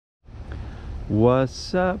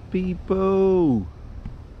What's up, people?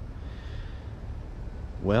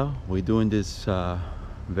 Well, we're doing this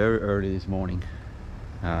very early this morning.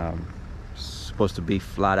 Supposed to be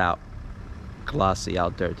flat out classy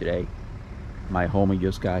out there today. My homie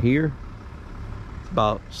just got here. It's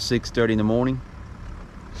about 6:30 in the morning,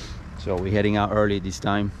 so we're heading out early this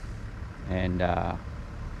time, and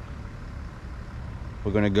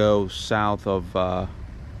we're gonna go south of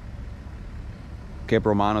Cape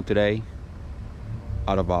Romano today,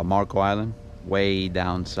 out of Marco Island, way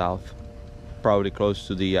down south, probably close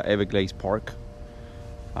to the Everglades Park,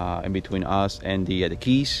 in between us and the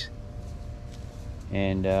Keys.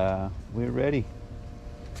 And we're ready,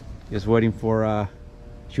 just waiting for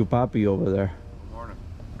Chupapi over there. Morning.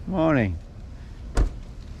 Morning.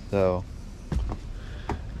 So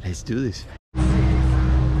let's do this. All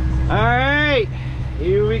right,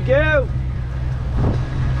 here we go.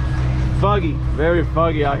 Foggy, very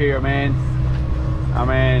foggy out here, man. I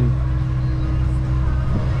mean,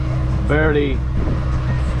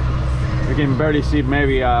 you can barely see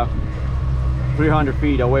maybe 300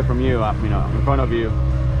 feet away from you, you know, in front of you.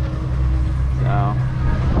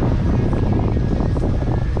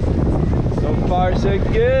 So far so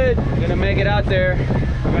good. We're gonna make it out there.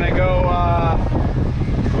 We're gonna go.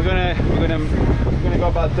 We're gonna go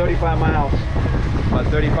about 35 miles. About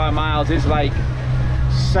 35 miles. It's like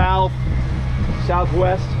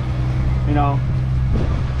southwest, you know.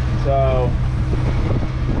 So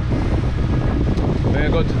we're gonna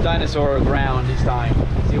go to dinosaur ground this time.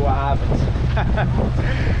 See what happens.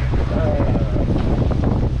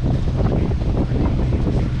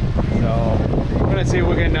 So we're gonna see if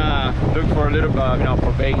we can look for a little bit, you know,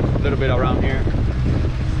 for bait a little bit around here.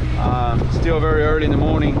 Still very early in the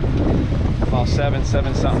morning, about 7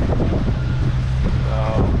 something. So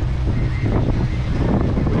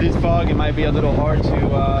with this fog, it might be a little hard to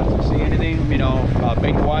see anything, you know,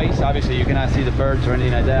 bait wise. Obviously, you cannot see the birds or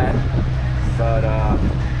anything like that, but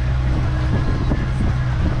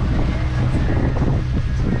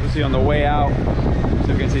we'll see on the way out,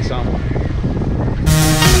 so you can see some.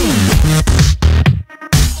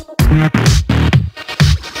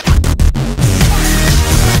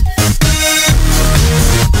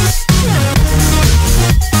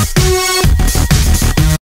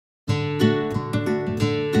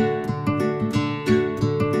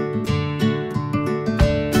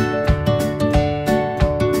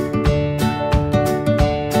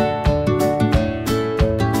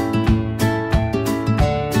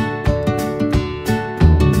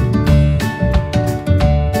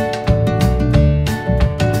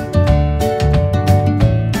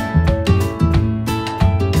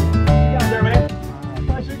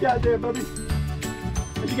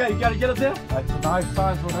 You got a yellowtail? That's a nice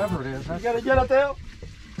size, whatever it is. You got a yellowtail?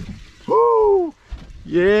 Woo!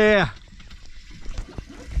 Yeah!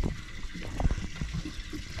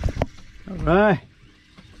 All right.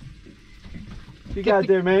 You got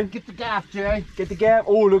there, man. Get the gaff, Jay. Get the gaff.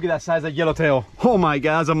 Oh, look at that size of yellowtail. Oh my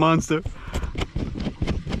God, that's a monster.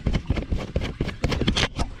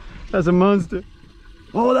 That's a monster.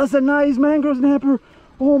 Oh, that's a nice mangrove snapper.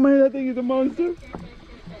 Oh man, that thing is a monster.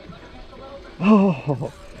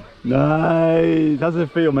 Oh, nice. How's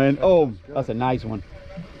it feel, man? Oh, that's a nice one.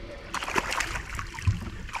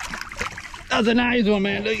 That's a nice one,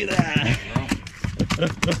 man. Look at that.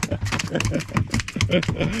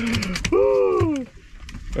 Woo.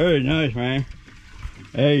 Very nice, man.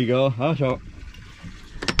 There you go.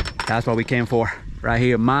 That's what we came for right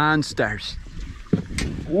here. Monsters.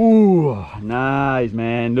 Ooh, nice,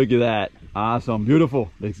 man. Look at that. Awesome.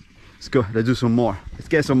 Beautiful. Let's go. Let's do some more. Let's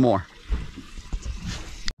get some more.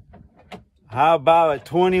 How about a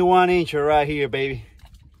 21-incher right here, baby?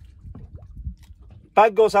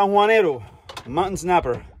 Pago San Juanero, Mutton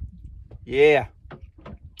Snapper. Yeah.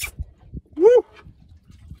 Woo!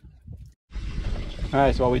 All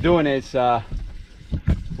right, so what we're doing is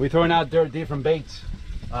we're throwing out different baits.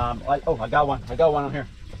 Oh, I got one on here.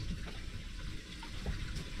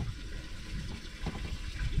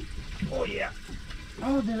 Oh yeah.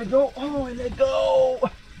 Oh, there it go. Oh, and let go.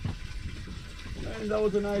 Man, that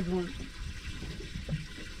was a nice one.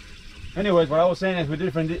 Anyways, what I was saying is we're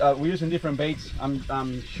using different baits. I'm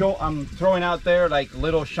throwing out there like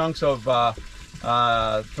little chunks of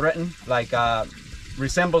threaten, like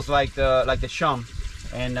resembles like the shum,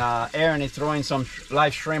 and Aaron is throwing some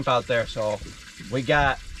live shrimp out there. So we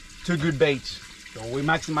got two good baits. So we're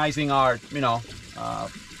maximizing our, you know,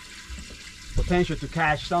 potential to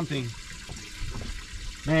catch something.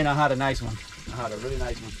 Man, I had a nice one. I had a really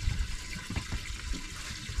nice one.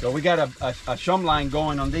 So we got a shum line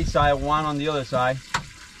going on this side, one on the other side.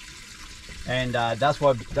 and that's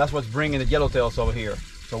what's bringing the yellowtails over here.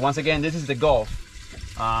 So once again, this is the Gulf.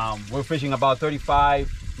 We're fishing about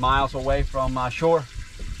 35 miles away from shore.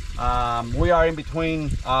 We are in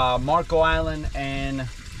between Marco Island and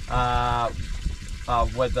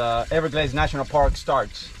where the Everglades National Park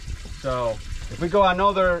starts. So if we go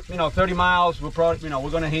another 30 miles, we'll probably we're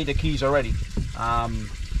gonna hit the Keys already.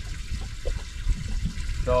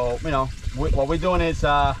 So what we're doing is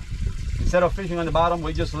instead of fishing on the bottom,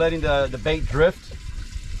 we're just letting the bait drift,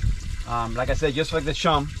 like I said, just like the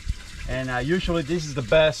chum. And usually this is the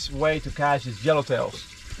best way to catch these yellowtails.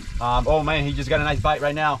 Oh man, he just got a nice bite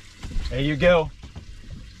right now. There you go.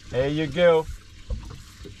 There you go.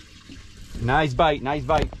 Nice bite, nice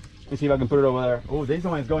bite. Let me see if I can put it over there. Oh, this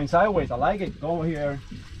one is going sideways. I like it. Go over here, Aaron.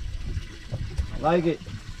 I like it.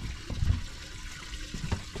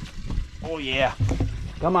 Oh yeah.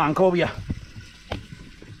 Come on, Cobia.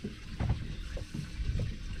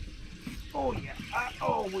 Oh yeah.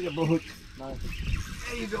 Oh, we got hook. Nice.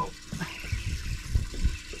 There you go.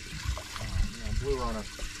 Yeah, blue runner.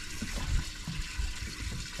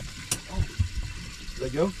 Oh. There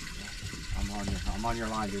you go. I'm on your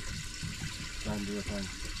line, dude. Trying to do a thing.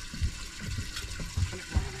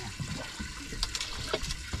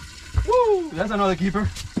 Woo! That's another keeper.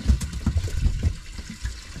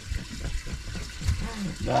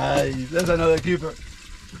 Nice. That's another keeper.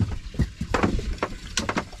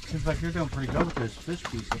 Seems like you're doing pretty good with those fish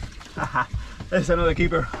pieces. That's another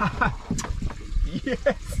keeper. Yes.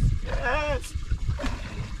 Yes.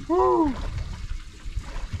 Woo.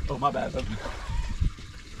 Oh, my bad.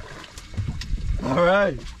 All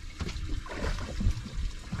right.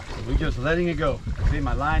 So we're just letting it go. See,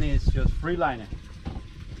 my line is just free lining.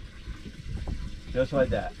 Just like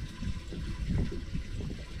that.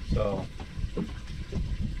 So.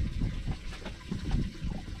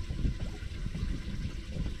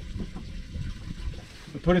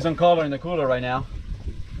 We're putting some color in the cooler right now.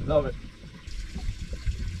 Love it.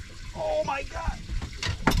 Oh my God.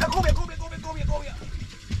 Cobia, Cobia, Cobia, Cobia, Cobia.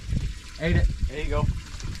 Ate it. There you go.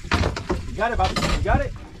 You got it, Bobby. You got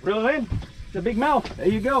it. Reel it in. It's a big mouth. There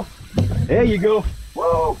you go. There you go.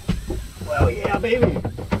 Whoa. Well, yeah, baby.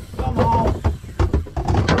 Come on.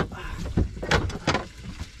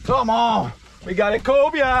 Come on. We got it,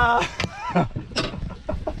 Cobia.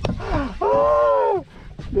 Oh,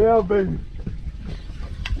 yeah, baby.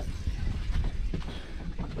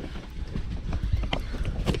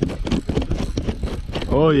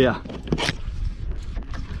 Oh yeah.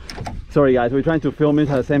 Sorry guys, we're trying to film it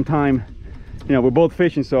at the same time. We're both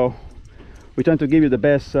fishing, so we're trying to give you the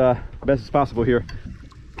best best as possible here.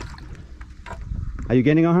 Are you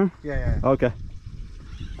getting on her? Yeah. Okay.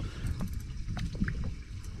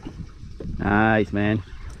 Nice, man.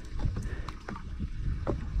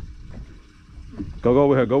 Go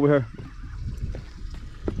with her, go with her.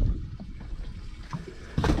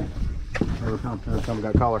 Every time we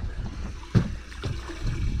got collar.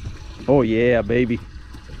 Oh yeah, baby.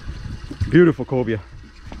 Beautiful cobia.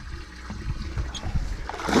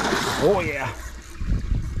 Oh yeah.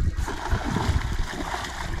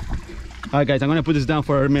 All right guys, I'm gonna put this down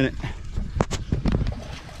for a minute.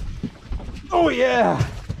 Oh yeah.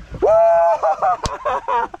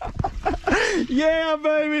 Yeah,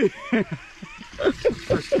 baby.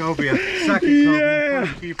 First cobia, second cobia,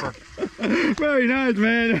 first keeper. Very nice,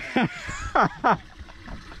 man.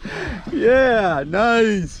 Yeah,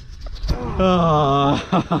 nice.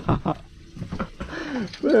 Oh.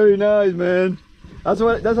 Very nice, man. That's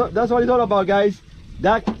what it's all about, guys.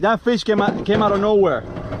 That fish came out of nowhere.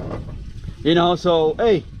 So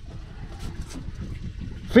hey,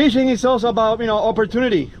 fishing is also about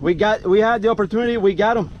opportunity. We had the opportunity, we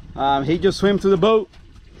got him. He just swam to the boat,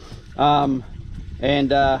 and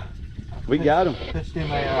we got him. Fished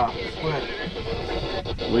him a squid.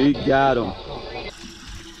 We got him.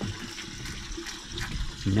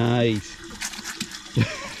 Nice.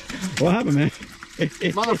 What happened, man?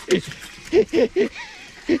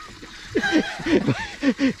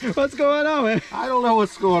 What's going on, man? I don't know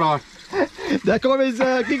what's going on. That cobia is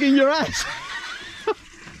kicking your ass.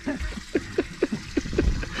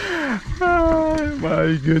 Oh,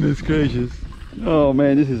 my goodness gracious. Oh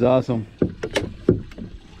man, this is awesome.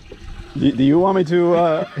 Do you want me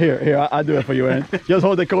to here I'll do it for you, man. Just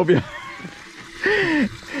hold the cobia.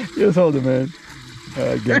 Just hold it, man.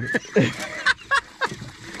 Get it.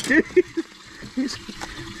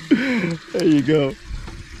 There you go.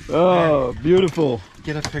 Oh, beautiful.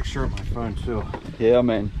 Get a picture of my phone too. Yeah,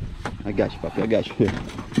 man. I got you, puppy. I got you. Here.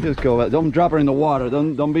 Just go. Don't drop her in the water.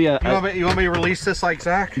 Don't be a. You want me to release this like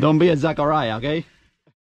Zach? Don't be a Zachariah, okay?